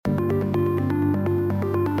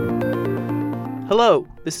Hello,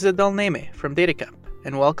 this is Adel Neme from DataCamp,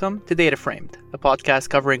 and welcome to Data Framed, a podcast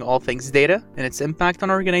covering all things data and its impact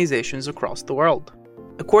on organizations across the world.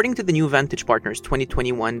 According to the New Vantage Partners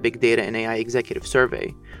 2021 Big Data and AI Executive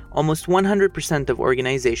Survey, almost 100% of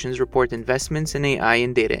organizations report investments in AI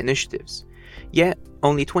and data initiatives. Yet,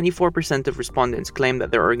 only 24% of respondents claim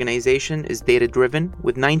that their organization is data-driven,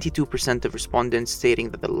 with 92% of respondents stating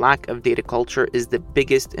that the lack of data culture is the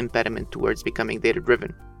biggest impediment towards becoming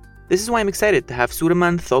data-driven. This is why I'm excited to have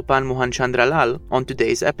Sureman Thopan Mohan Chandralal on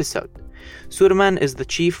today's episode. Sureman is the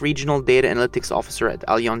Chief Regional Data Analytics Officer at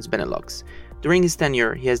Allianz Benelux. During his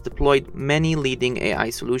tenure, he has deployed many leading AI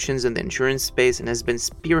solutions in the insurance space and has been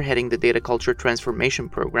spearheading the data culture transformation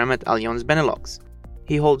program at Allianz Benelux.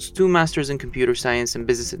 He holds 2 masters in computer science and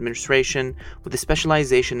business administration with a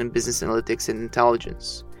specialization in business analytics and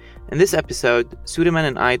intelligence. In this episode, Sureman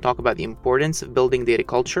and I talk about the importance of building data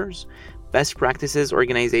cultures, best practices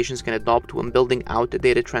organizations can adopt when building out a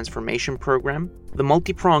data transformation program, the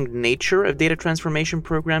multi-pronged nature of data transformation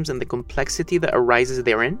programs and the complexity that arises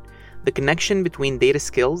therein, the connection between data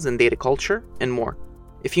skills and data culture, and more.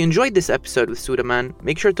 If you enjoyed this episode with Sureman,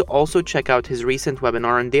 make sure to also check out his recent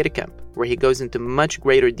webinar on DataCamp, where he goes into much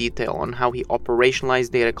greater detail on how he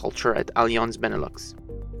operationalized data culture at Allianz Benelux.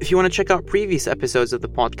 If you want to check out previous episodes of the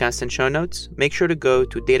podcast and show notes, make sure to go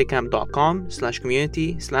to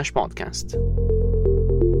datacamp.com/community/podcast.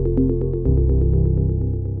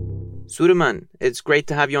 Sureman, it's great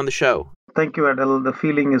to have you on the show. Thank you, Adel. The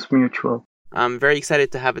feeling is mutual. I'm very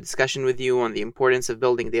excited to have a discussion with you on the importance of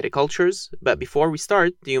building data cultures. But before we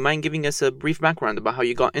start, do you mind giving us a brief background about how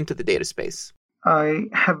you got into the data space? I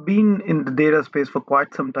have been in the data space for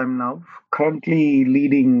quite some time now, currently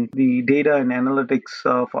leading the data and analytics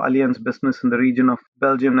for Allianz Business in the region of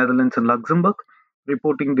Belgium, Netherlands, and Luxembourg,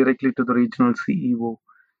 reporting directly to the regional CEO.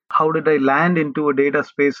 How did I land into a data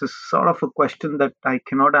space is sort of a question that I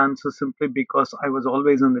cannot answer simply because I was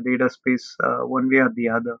always in the data space one way or the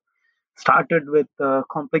other. Started with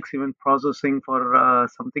complex event processing for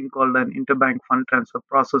something called an interbank fund transfer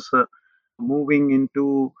processor, moving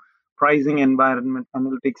into pricing environment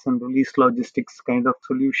analytics and release logistics kind of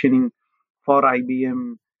solutioning for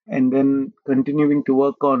IBM, and then continuing to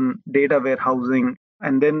work on data warehousing,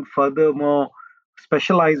 and then furthermore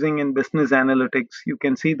specializing in business analytics. You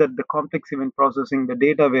can see that the complex event processing, the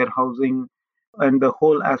data warehousing, and the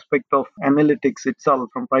whole aspect of analytics itself,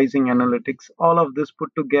 from pricing analytics, all of this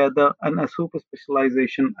put together and a super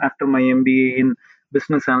specialization after my MBA in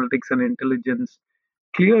business analytics and intelligence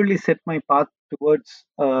clearly set my path towards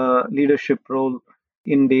a leadership role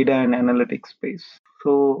in data and analytics space.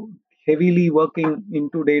 So heavily working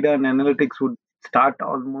into data and analytics would start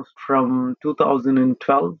almost from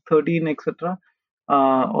 2012, 13, etc.,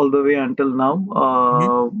 all the way until now,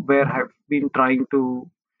 where I've been trying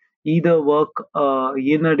to either work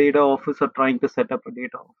in a data office or trying to set up a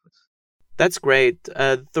data office. That's great.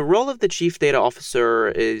 The role of the Chief Data Officer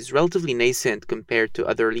is relatively nascent compared to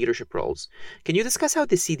other leadership roles. Can you discuss how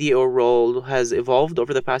the CDO role has evolved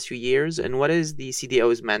over the past few years, and what is the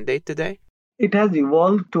CDO's mandate today? It has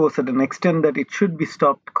evolved to a certain extent that it should be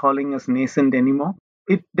stopped calling us nascent anymore.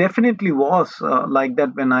 It definitely was like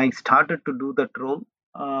that when I started to do that role.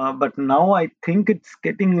 But now I think it's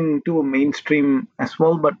getting into a mainstream as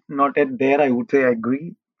well, but not yet there. I would say I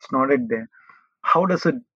agree. It's not yet there. How does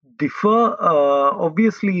it differ?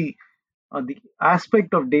 Obviously, the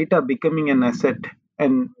aspect of data becoming an asset,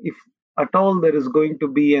 and if at all there is going to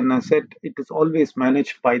be an asset, it is always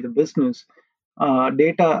managed by the business.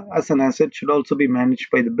 Data as an asset should also be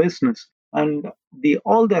managed by the business, and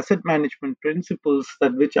all the asset management principles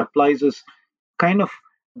that which applies is kind of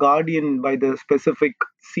guardian by the specific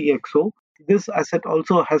CXO. This asset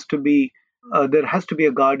also has to be there has to be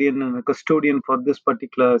a guardian and a custodian for this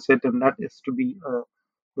particular asset, and that is to be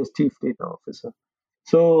the chief data officer.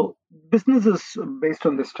 So businesses, based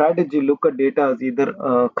on the strategy, look at data as either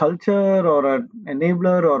a culture or an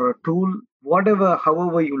enabler or a tool,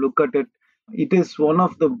 however you look at it. It is one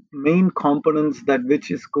of the main components that which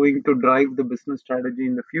is going to drive the business strategy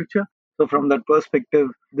in the future. So from that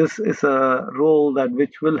perspective, this is a role that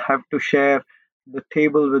which will have to share the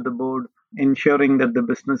table with the board, ensuring that the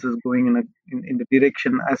business is going in the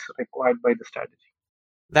direction as required by the strategy.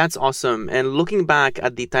 That's awesome. And looking back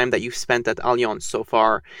at the time that you've spent at Allianz so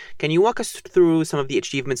far, can you walk us through some of the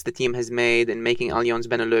achievements the team has made in making Allianz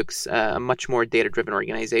Benelux a much more data-driven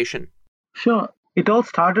organization? Sure. It all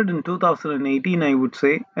started in 2018, I would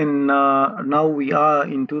say, and now we are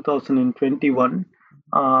in 2021.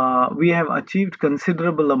 We have achieved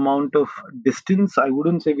considerable amount of distance. I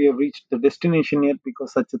wouldn't say we have reached the destination yet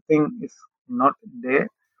because such a thing is not there.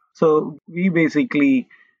 So we basically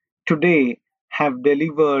today have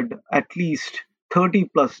delivered at least 30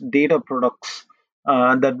 plus data products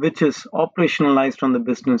that which is operationalized on the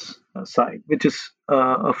business side, which is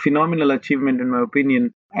a phenomenal achievement in my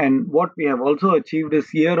opinion. And what we have also achieved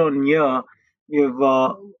is year on year, we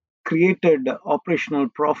have created operational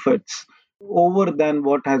profits over than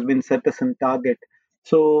what has been set as a target.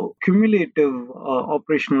 So cumulative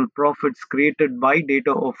operational profits created by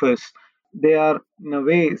data office, they are in a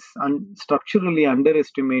way structurally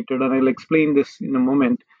underestimated, and I'll explain this in a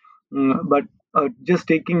moment. But just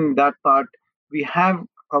taking that part, we have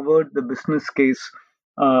covered the business case,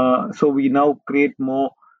 so we now create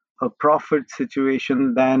more a profit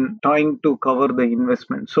situation than trying to cover the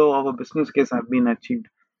investment. So our business case have been achieved.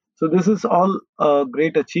 So this is all a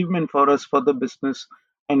great achievement for us for the business.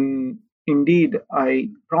 And indeed, I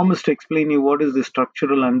promise to explain you what is the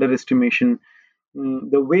structural underestimation.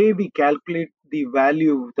 The way we calculate the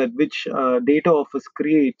value that which data office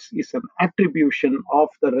creates is an attribution of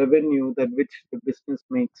the revenue that which the business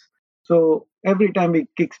makes. So every time we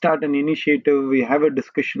kickstart an initiative, we have a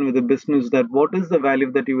discussion with the business that what is the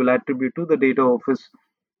value that you will attribute to the data office.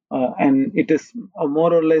 And it is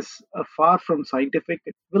more or less far from scientific.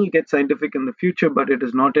 It will get scientific in the future, but it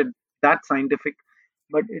is not that scientific.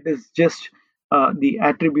 But it is just the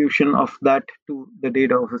attribution of that to the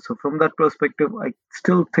data office. So from that perspective, I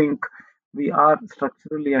still think we are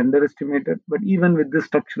structurally underestimated. But even with this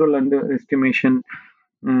structural underestimation,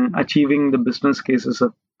 achieving the business case is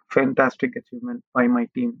a fantastic achievement by my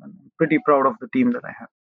team. And I'm pretty proud of the team that I have.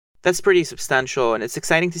 That's pretty substantial, and it's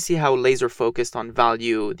exciting to see how laser focused on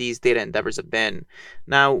value these data endeavors have been.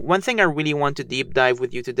 Now, one thing I really want to deep dive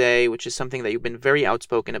with you today, which is something that you've been very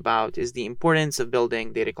outspoken about, is the importance of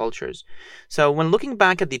building data cultures. So, when looking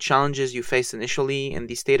back at the challenges you faced initially in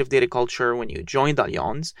the state of data culture when you joined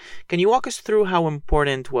Allianz, can you walk us through how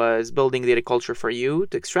important was building data culture for you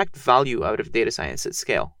to extract value out of data science at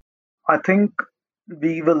scale? I think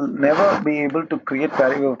we will never be able to create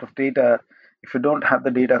value out of data if you don't have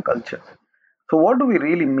the data culture. So, what do we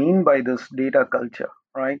really mean by this data culture,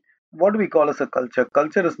 right? What do we call as a culture?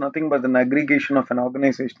 Culture is nothing but an aggregation of an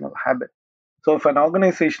organizational habit. So, if an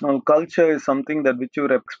organizational culture is something that which you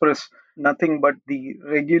express nothing but the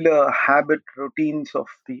regular habit routines of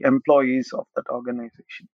the employees of that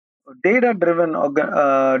organization. Data driven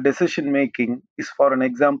decision making is, for an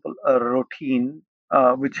example, a routine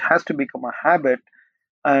which has to become a habit,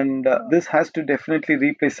 and this has to definitely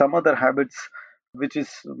replace some other habits which is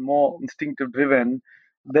more instinctive driven.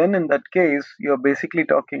 Then in that case you're basically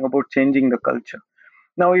talking about changing the culture.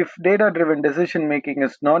 Now if data driven decision making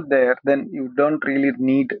is not there, then you don't really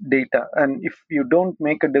need data, and if you don't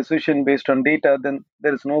make a decision based on data, then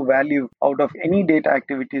there is no value out of any data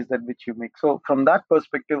activities that which you make. So from that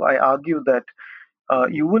perspective I argue that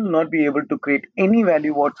you will not be able to create any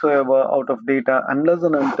value whatsoever out of data unless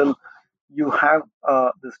and until you have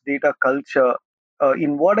this data culture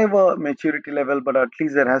in whatever maturity level, but at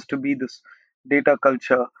least there has to be this data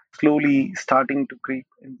culture slowly starting to creep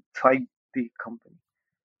inside the company.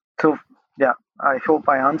 So, yeah, I hope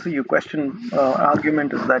I answer your question.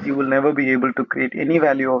 Argument is that you will never be able to create any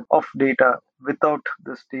value of data without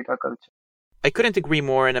this data culture. I couldn't agree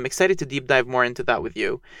more, and I'm excited to deep dive more into that with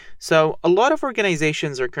you. So, a lot of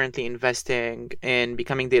organizations are currently investing in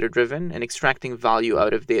becoming data driven and extracting value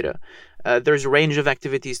out of data. There's a range of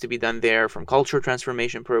activities to be done there, from culture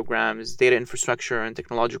transformation programs, data infrastructure, and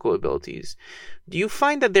technological abilities. Do you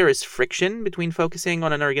find that there is friction between focusing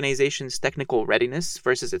on an organization's technical readiness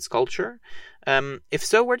versus its culture? If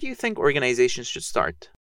so, where do you think organizations should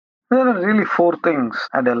start? There are really four things,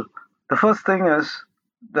 Adele. The first thing is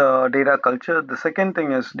the data culture. The second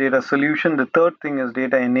thing is data solution. The third thing is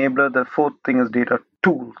data enabler. The fourth thing is data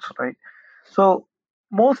tools, right? So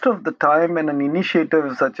most of the time when an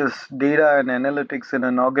initiative such as data and analytics in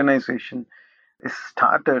an organization is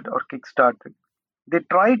started or kickstarted, they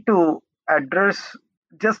try to address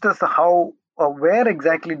just as how or where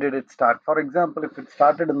exactly did it start. For example, if it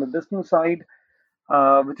started on the business side,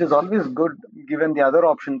 which is always good given the other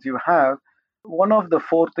options you have, one of the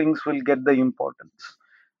four things will get the importance.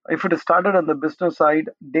 If it is started on the business side,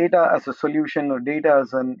 data as a solution or data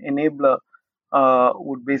as an enabler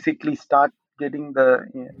would basically start getting the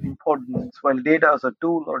importance, while data as a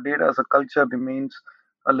tool or data as a culture remains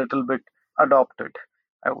a little bit adopted,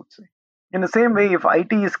 I would say. In the same way, if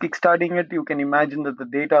IT is kickstarting it, you can imagine that the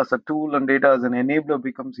data as a tool and data as an enabler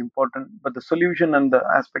becomes important, but the solution and the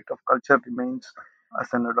aspect of culture remains as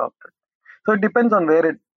an adopted. So it depends on where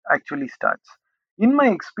it actually starts. In my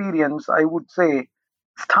experience, I would say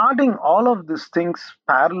starting all of these things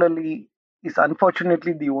parallelly is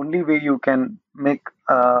unfortunately the only way you can make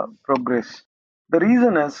progress. The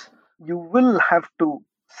reason is you will have to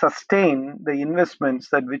sustain the investments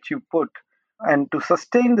that which you put. And to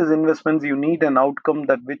sustain these investments, you need an outcome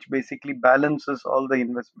that which basically balances all the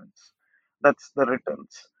investments. That's the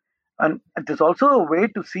returns. And it is also a way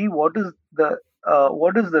to see what is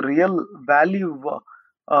the real value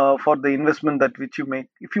for the investment that which you make.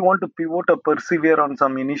 If you want to pivot or persevere on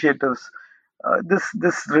some initiatives,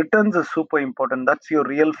 this returns is super important. That's your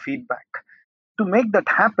real feedback. To make that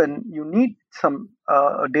happen, you need some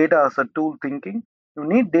data as a tool thinking. You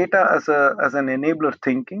need data as an enabler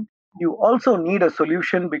thinking. You also need a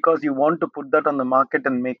solution because you want to put that on the market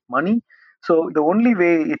and make money. So the only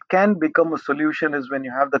way it can become a solution is when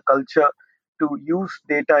you have the culture to use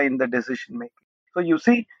data in the decision making. So you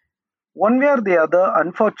see, one way or the other,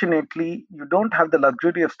 unfortunately, you don't have the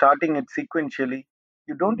luxury of starting it sequentially.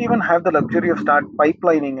 You don't even have the luxury of start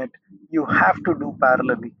pipelining it. You have to do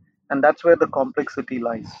parallelly. And that's where the complexity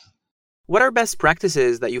lies. What are best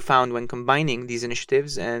practices that you found when combining these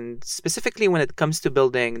initiatives, and specifically when it comes to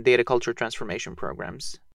building data culture transformation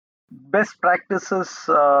programs? Best practices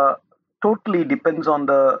totally depends on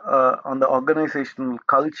the organizational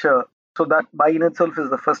culture. So that by in itself is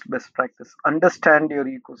the first best practice. Understand your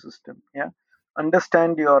ecosystem. Yeah,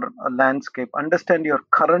 understand your landscape. Understand your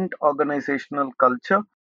current organizational culture.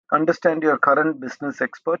 Understand your current business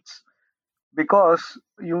experts, because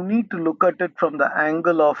you need to look at it from the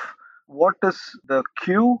angle of what is the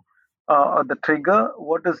cue or the trigger,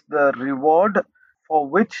 what is the reward for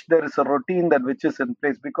which there is a routine that which is in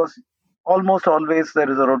place, because almost always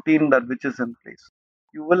there is a routine that which is in place.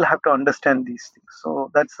 You will have to understand these things.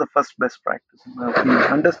 So that's the first best practice in my opinion,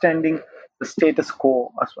 understanding the status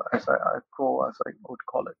quo, as I would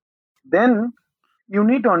call it. Then you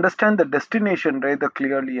need to understand the destination rather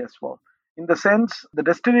clearly as well. In the sense, the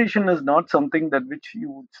destination is not something that which you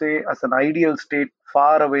would say as an ideal state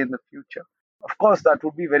far away in the future. Of course, that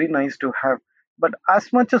would be very nice to have. But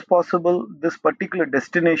as much as possible, this particular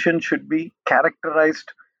destination should be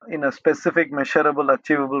characterized in a specific, measurable,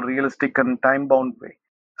 achievable, realistic, and time bound way.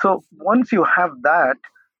 So once you have that,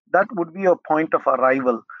 that would be a point of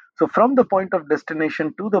arrival. So from the point of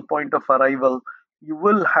destination to the point of arrival, you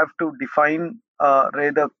will have to define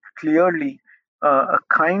rather clearly a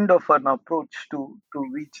kind of an approach to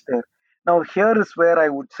reach there. Now, here is where I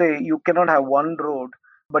would say you cannot have one road,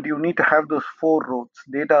 but you need to have those four roads: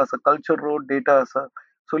 data as a culture road, data as a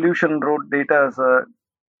solution road, data as a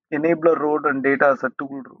enabler road, and data as a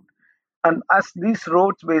tool road. And as these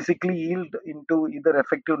roads basically yield into either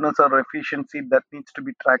effectiveness or efficiency, that needs to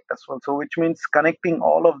be tracked as well. So, which means connecting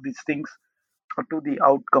all of these things to the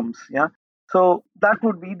outcomes. Yeah. So that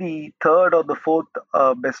would be the third or the fourth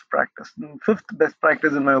best practice. And fifth best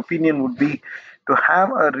practice, in my opinion, would be to have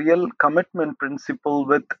a real commitment principle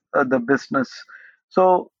with the business.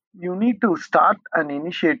 So you need to start an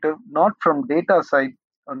initiative not from data side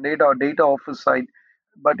on data or data office side,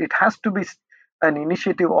 but it has to be an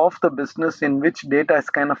initiative of the business in which data is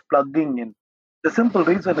kind of plugging in. The simple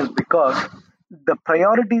reason is because the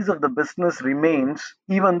priorities of the business remains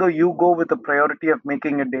even though you go with the priority of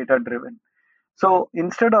making it data driven. So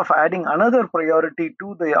instead of adding another priority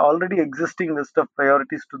to the already existing list of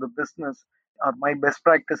priorities to the business, my best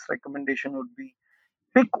practice recommendation would be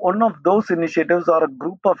pick one of those initiatives or a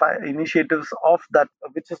group of initiatives of that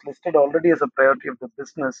which is listed already as a priority of the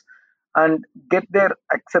business, and get their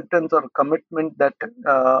acceptance or commitment that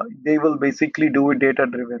they will basically do it data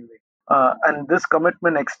driven way. And this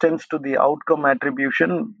commitment extends to the outcome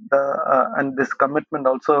attribution, and this commitment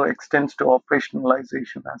also extends to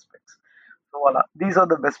operationalization aspects. So voila, these are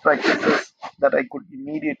the best practices that I could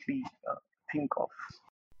immediately think of.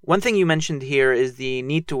 One thing you mentioned here is the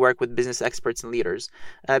need to work with business experts and leaders,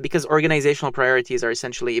 because organizational priorities are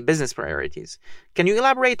essentially business priorities. Can you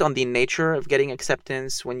elaborate on the nature of getting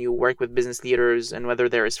acceptance when you work with business leaders, and whether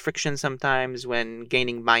there is friction sometimes when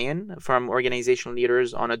gaining buy-in from organizational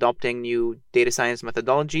leaders on adopting new data science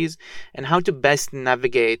methodologies, and how to best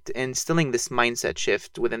navigate instilling this mindset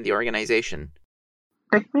shift within the organization?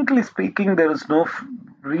 Technically speaking, there is no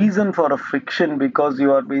reason for a friction, because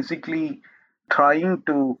you are basically trying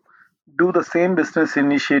to do the same business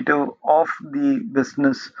initiative of the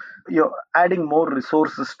business. You're adding more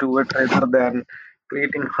resources to it rather than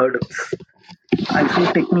creating hurdles. I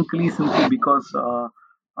say technically simply because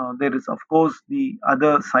there is, of course, the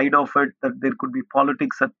other side of it, that there could be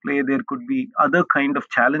politics at play, there could be other kind of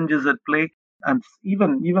challenges at play, and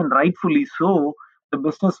even rightfully so, the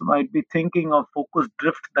business might be thinking of focus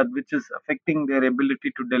drift, that which is affecting their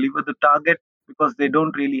ability to deliver the target, because they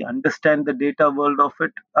don't really understand the data world of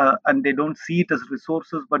it, and they don't see it as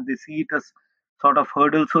resources, but they see it as sort of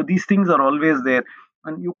hurdles. So these things are always there,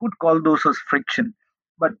 and you could call those as friction.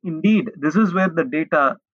 But indeed, this is where the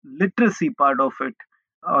data literacy part of it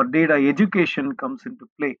or data education comes into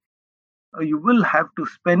play. You will have to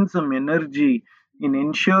spend some energy in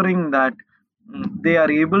ensuring that they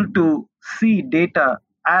are able to see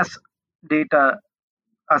as data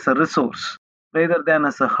as a resource rather than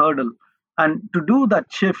as a hurdle. And to do that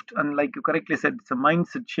shift, and like you correctly said, it's a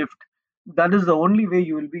mindset shift. That is the only way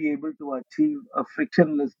you will be able to achieve a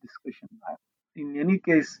frictionless discussion. In any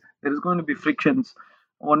case, there is going to be frictions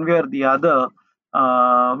one way or the other,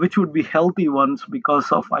 which would be healthy ones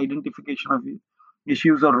because of identification of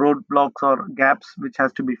issues or roadblocks or gaps which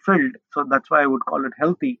has to be filled. So that's why I would call it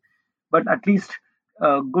healthy. But at least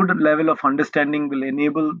a good level of understanding will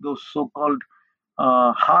enable those so-called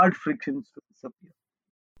hard frictions to disappear.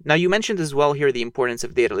 Now, you mentioned as well here the importance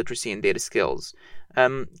of data literacy and data skills.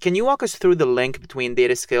 Can you walk us through the link between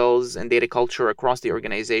data skills and data culture across the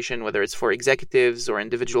organization, whether it's for executives or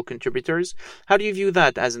individual contributors? How do you view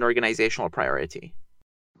that as an organizational priority?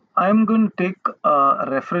 I'm going to take a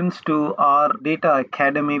reference to our data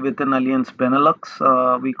academy within Alliance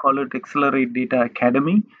Benelux. We call it Accelerate Data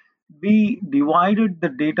Academy. We divided the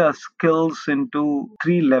data skills into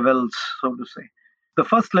three levels, so to say. The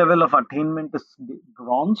first level of attainment is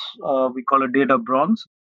bronze. We call it data bronze.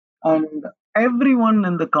 And everyone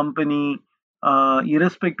in the company,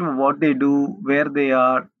 irrespective of what they do, where they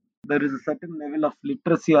are, there is a certain level of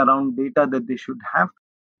literacy around data that they should have,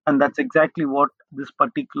 and that's exactly what this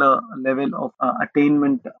particular level of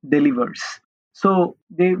attainment delivers. So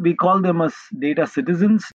we call them as data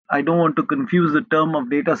citizens. I don't want to confuse the term of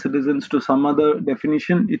data citizens to some other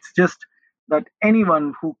definition. It's just that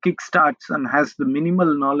anyone who kickstarts and has the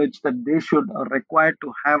minimal knowledge that they should or required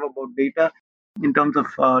to have about data in terms of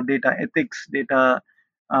data ethics, data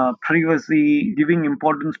privacy, giving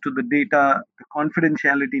importance to the data, the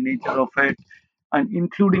confidentiality nature of it, and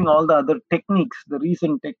including all the other techniques, the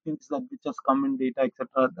recent techniques that which has come in data,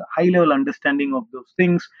 etc. The high level understanding of those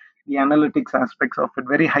things, the analytics aspects of it,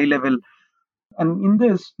 very high level. And in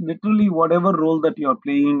this, literally, whatever role that you are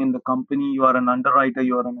playing in the company, you are an underwriter,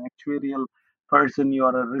 you are an actuarial person, you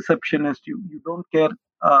are a receptionist, you don't care.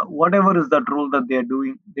 Whatever is that role that they are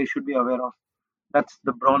doing, they should be aware of. That's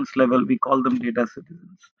the bronze level. We call them data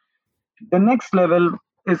citizens. The next level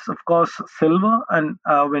is, of course, silver. And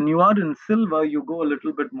when you are in silver, you go a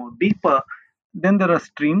little bit more deeper. Then there are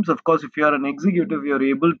streams. Of course, if you are an executive, you're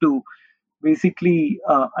able to basically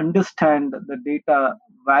understand the data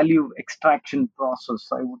value extraction process.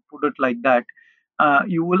 I would put it like that.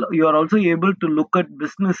 You are also able to look at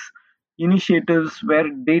business initiatives where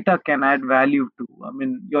data can add value to. I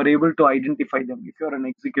mean, you're able to identify them if you're an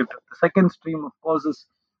executive. The second stream, of course, is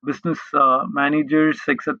business managers,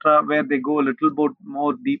 etc., where they go a little bit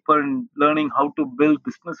more deeper in learning how to build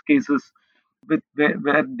business cases with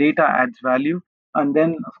where data adds value. And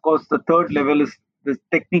then, of course, the third level is the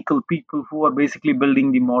technical people who are basically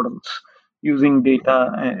building the models using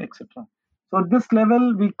data, etc. So at this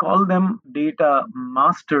level, we call them data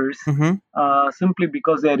masters, Mm-hmm. simply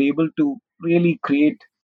because they are able to really create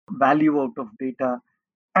value out of data.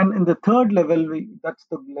 And in the third level, that's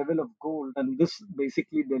the level of gold, and this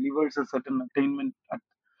basically delivers a certain attainment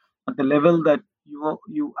at the level that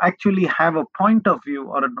you actually have a point of view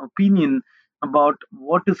or an opinion about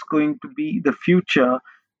what is going to be the future,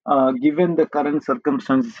 given the current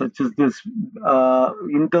circumstances such as this,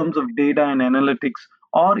 in terms of data and analytics,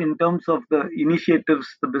 or in terms of the initiatives,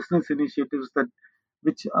 the business initiatives that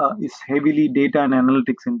which is heavily data and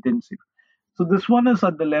analytics intensive. So this one is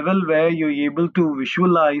at the level where you're able to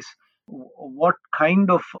visualize what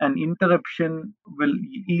kind of an interruption will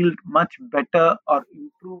yield much better or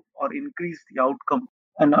improve or increase the outcome.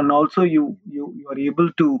 And also you are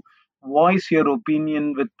able to voice your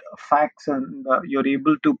opinion with facts, and you're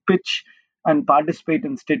able to pitch and participate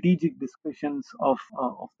in strategic discussions of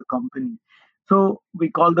the company. So we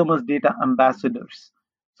call them as data ambassadors.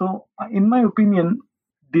 So in my opinion,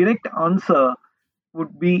 direct answer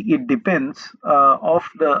would be it depends of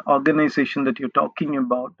the organization that you're talking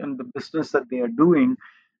about and the business that they are doing,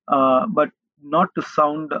 but not to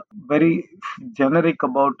sound very generic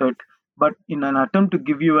about it, but in an attempt to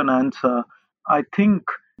give you an answer, I think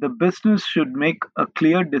the business should make a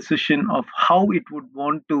clear decision of how it would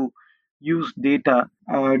want to use data.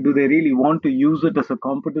 Do they really want to use it as a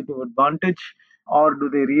competitive advantage, or do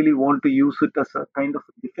they really want to use it as a kind of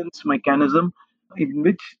defense mechanism, in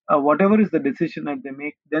which whatever is the decision that they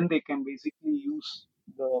make, then they can basically use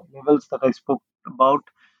the levels that I spoke about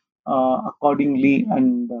accordingly,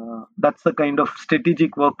 and that's the kind of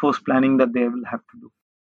strategic workforce planning that they will have to do.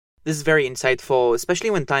 This is very insightful,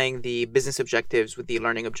 especially when tying the business objectives with the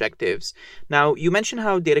learning objectives. Now, you mentioned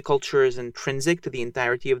how data culture is intrinsic to the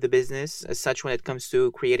entirety of the business. As such, when it comes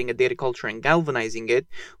to creating a data culture and galvanizing it,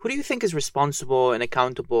 who do you think is responsible and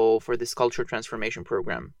accountable for this culture transformation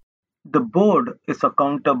program? The board is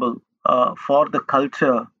accountable for the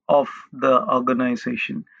culture of the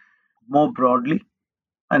organization more broadly.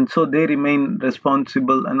 And so they remain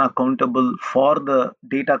responsible and accountable for the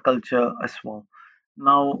data culture as well.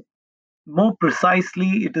 Now, more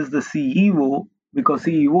precisely, it is the CEO because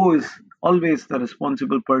CEO is always the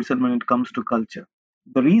responsible person when it comes to culture.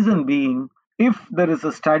 The reason being, if there is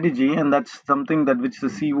a strategy, and that's something that which the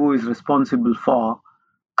CEO is responsible for,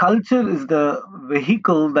 culture is the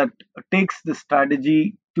vehicle that takes the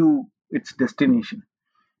strategy to its destination.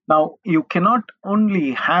 Now, you cannot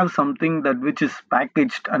only have something that which is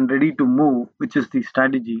packaged and ready to move, which is the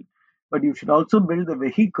strategy, but you should also build the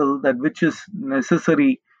vehicle that which is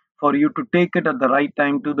necessary for you to take it at the right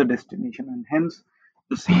time to the destination. And hence,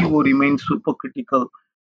 the CEO remains super critical.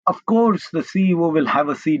 Of course, the CEO will have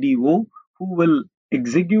a CDO who will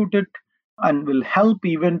execute it and will help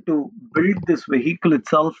even to build this vehicle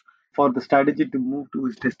itself for the strategy to move to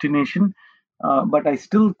its destination. But I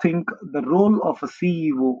still think the role of a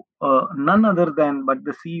CEO, none other than but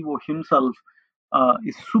the CEO himself,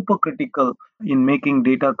 is super critical in making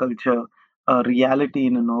data culture a reality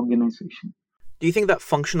in an organization. Do you think that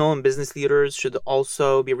functional and business leaders should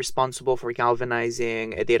also be responsible for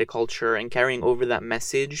galvanizing a data culture and carrying over that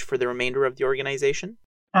message for the remainder of the organization?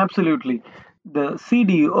 Absolutely. The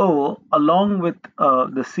CDO, along with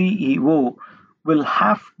the CEO, will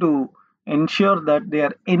have to ensure that they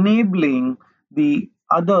are enabling the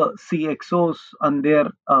other CXOs and their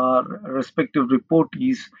respective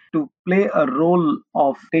reportees to play a role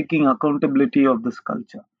of taking accountability of this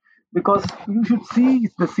culture. Because you should see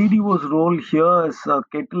the CDO's role here as a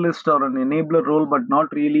catalyst or an enabler role, but not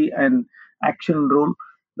really an action role.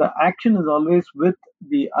 The action is always with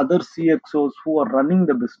the other CXOs who are running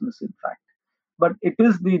the business, in fact. But it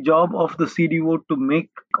is the job of the CDO to make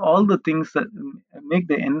all the things that make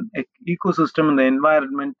the ecosystem and the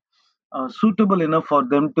environment suitable enough for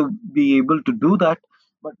them to be able to do that.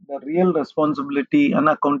 But the real responsibility and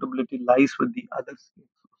accountability lies with the other CXOs.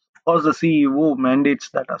 Of course, the CEO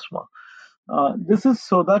mandates that as well. This is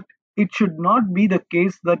so that it should not be the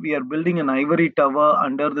case that we are building an ivory tower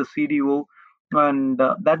under the CDO, and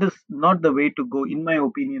that is not the way to go, in my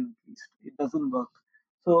opinion. At least it doesn't work.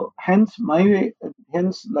 So, hence,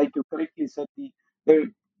 like you correctly said,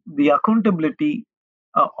 the accountability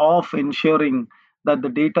of ensuring that the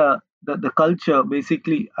data, that the culture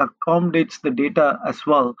basically accommodates the data as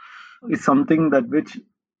well, is something that which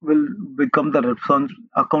will become the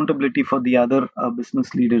accountability for the other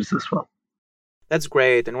business leaders as well. That's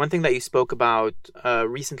great. And one thing that you spoke about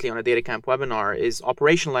recently on a DataCamp webinar is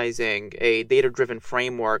operationalizing a data driven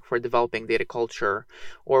framework for developing data culture,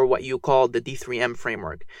 or what you call the D3M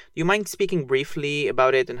framework. Do you mind speaking briefly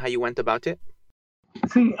about it and how you went about it?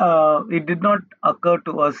 See, it did not occur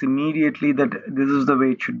to us immediately that this is the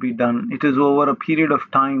way it should be done. It is over a period of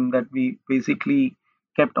time that we basically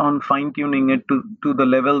kept on fine tuning it to the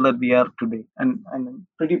level that we are today. And I'm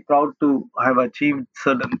pretty proud to have achieved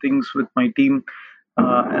certain things with my team.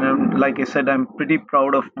 Like I said, I'm pretty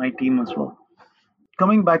proud of my team as well.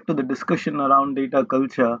 Coming back to the discussion around data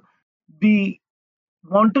culture, we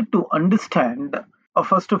wanted to understand,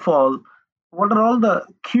 first of all, what are all the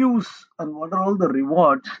cues and what are all the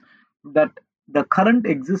rewards that the current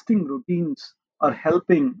existing routines are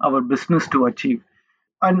helping our business to achieve.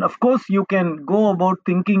 And of course, you can go about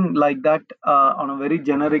thinking like that on a very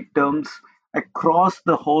generic terms across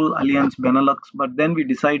the whole Alliance Benelux, but then we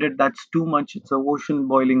decided that's too much. It's a ocean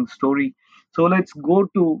boiling story. So let's go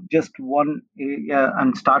to just one area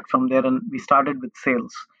and start from there. And we started with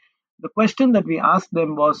sales. The question that we asked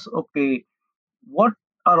them was, okay, what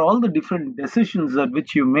are all the different decisions that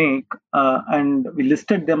which you make, and we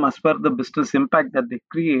listed them as per the business impact that they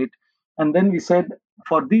create. And then we said,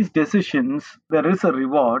 for these decisions there is a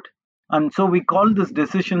reward, and so we call these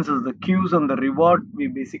decisions as the cues, and the reward we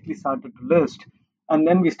basically started to list. And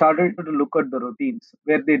then we started to look at the routines,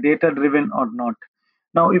 were they data driven or not.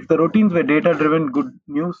 Now, if the routines were data driven, good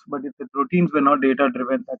news. But if the routines were not data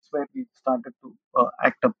driven, that's where we started to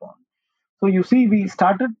act upon. So you see, we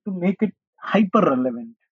started to make it hyper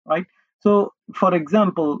relevant, right? So, for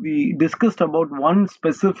example, we discussed about one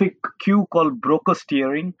specific cue called broker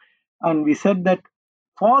steering, and we said that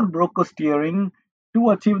for broker steering, to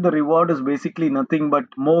achieve the reward is basically nothing but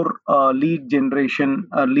more lead generation,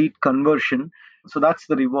 lead conversion. So that's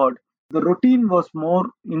the reward. The routine was more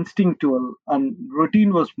instinctual, and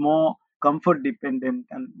routine was more comfort dependent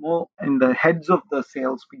and more in the heads of the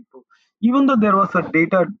salespeople. Even though there was a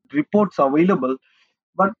data reports available,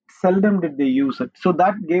 but seldom did they use it. So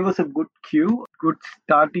that gave us a good cue, good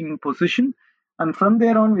starting position. And from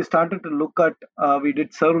there on, we started to look at, we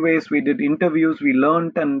did surveys, we did interviews, we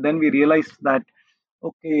learned, and then we realized that,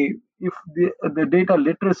 okay, if the data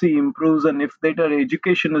literacy improves and if data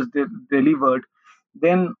education is delivered,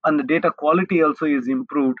 then and the data quality also is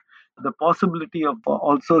improved, the possibility of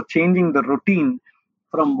also changing the routine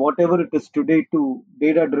from whatever it is today to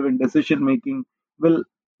data driven decision making will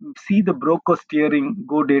see the broker steering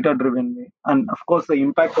go data driven way. And of course the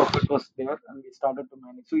impact of it was there and we started to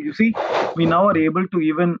manage. So you see, we now are able to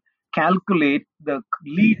even calculate the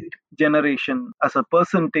lead generation as a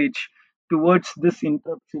percentage towards this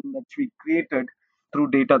interruption that we created through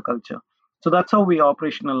data culture. So that's how we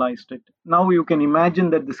operationalized it. Now you can imagine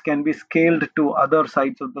that this can be scaled to other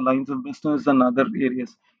sides of the lines of business and other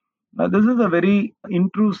areas. Now, this is a very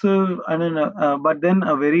intrusive and but then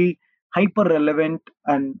a very hyper relevant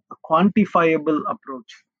and quantifiable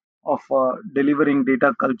approach of delivering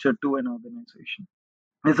data culture to an organization.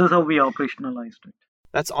 This is how we operationalized it.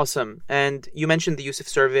 That's awesome. And you mentioned the use of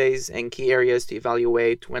surveys and key areas to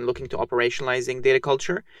evaluate when looking to operationalizing data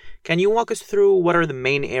culture. Can you walk us through what are the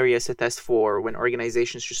main areas to test for when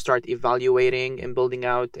organizations should start evaluating and building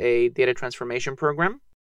out a data transformation program?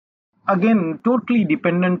 Again, totally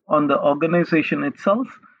dependent on the organization itself.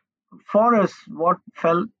 For us, what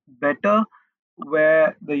felt better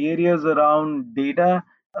were the areas around data.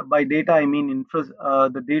 By data, I mean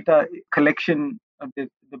the data collection, the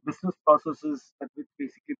business processes that which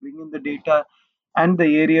basically bring in the data, and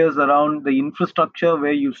the areas around the infrastructure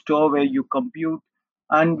where you store, where you compute.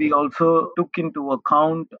 And we also took into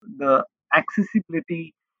account the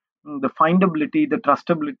accessibility, the findability, the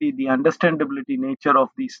trustability, the understandability nature of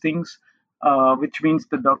these things, which means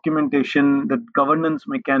the documentation, the governance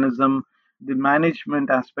mechanism, the management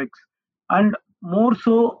aspects, and more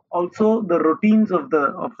so also the routines of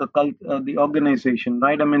the organization,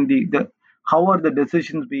 right? I mean the how are the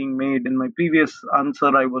decisions being made? In my previous answer,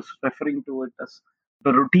 I was referring to it as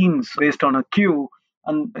the routines based on a queue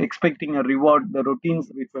and expecting a reward, the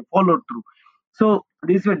routines which were followed through. So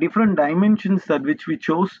these were different dimensions that which we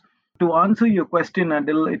chose. To answer your question,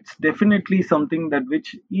 Adil, it's definitely something that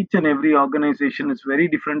which each and every organization is very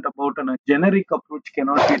different about, and a generic approach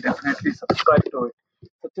cannot be definitely subscribed to it.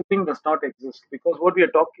 Such a thing does not exist because what we are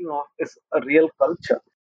talking of is a real culture.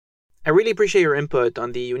 I really appreciate your input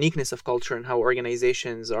on the uniqueness of culture and how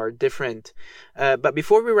organizations are different. But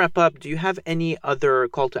before we wrap up, do you have any other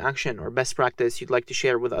call to action or best practice you'd like to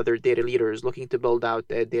share with other data leaders looking to build out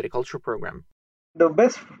a data culture program? The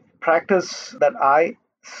best practice that I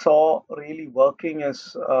saw really working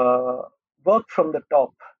is work from the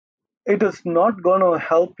top. It is not going to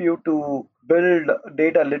help you to build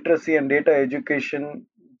data literacy and data education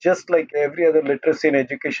just like every other literacy and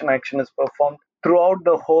education action is performed throughout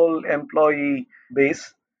the whole employee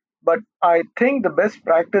base. But I think the best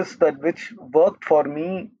practice that which worked for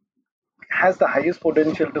me has the highest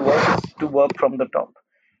potential to work is to work from the top,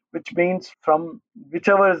 which means from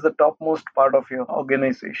whichever is the topmost part of your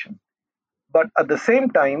organization. But at the same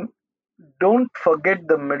time, don't forget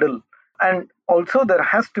the middle. And also, there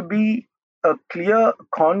has to be a clear,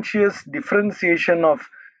 conscious differentiation of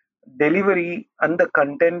delivery and the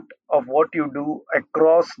content of what you do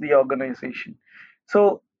across the organization.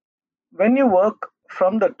 So, when you work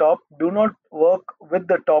from the top, do not work with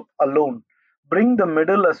the top alone. Bring the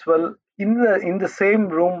middle as well in the same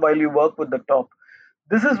room while you work with the top.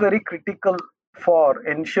 This is very critical for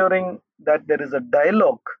ensuring that there is a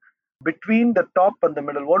dialogue between the top and the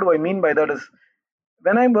middle. What do I mean by that is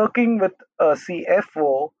when I'm working with a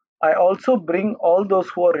CFO, I also bring all those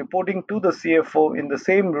who are reporting to the CFO in the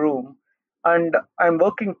same room and I'm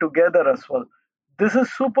working together as well. This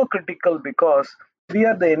is super critical because we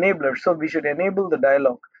are the enablers, so we should enable the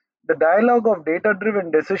dialogue. The dialogue of data driven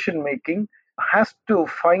decision making has to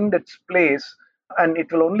find its place and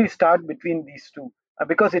it will only start between these two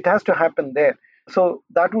because it has to happen there. So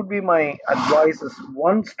that would be my advice is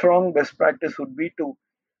one strong best practice would be to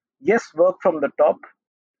yes, work from the top.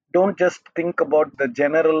 Don't just think about the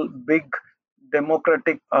general big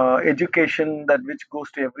democratic education that which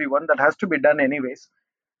goes to everyone. That has to be done anyways.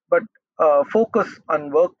 But focus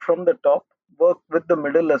on work from the top, work with the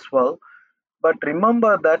middle as well. But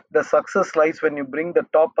remember that the success lies when you bring the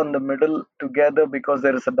top and the middle together because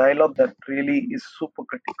there is a dialogue that really is super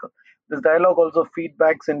critical. This dialogue also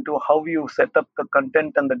feedbacks into how you set up the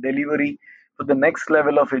content and the delivery for the next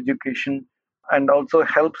level of education and also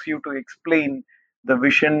helps you to explain the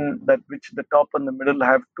vision that which the top and the middle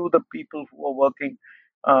have to the people who are working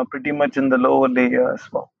pretty much in the lower layer as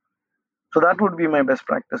well. So that would be my best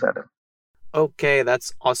practice, Adam. Okay,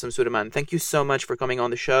 that's awesome, Sudaman. Thank you so much for coming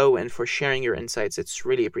on the show and for sharing your insights. It's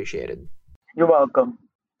really appreciated. You're welcome.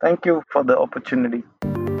 Thank you for the opportunity.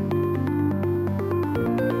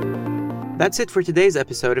 That's it for today's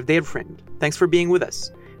episode of Data Framed. Thanks for being with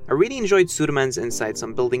us. I really enjoyed Sudaman's insights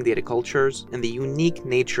on building data cultures and the unique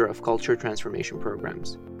nature of culture transformation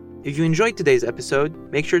programs. If you enjoyed today's episode,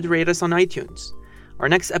 make sure to rate us on iTunes. Our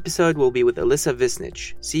next episode will be with Alyssa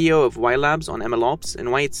Visnich, CEO of Y Labs, on MLOps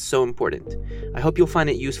and why it's so important. I hope you'll find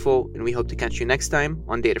it useful, and we hope to catch you next time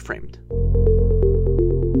on Data Framed.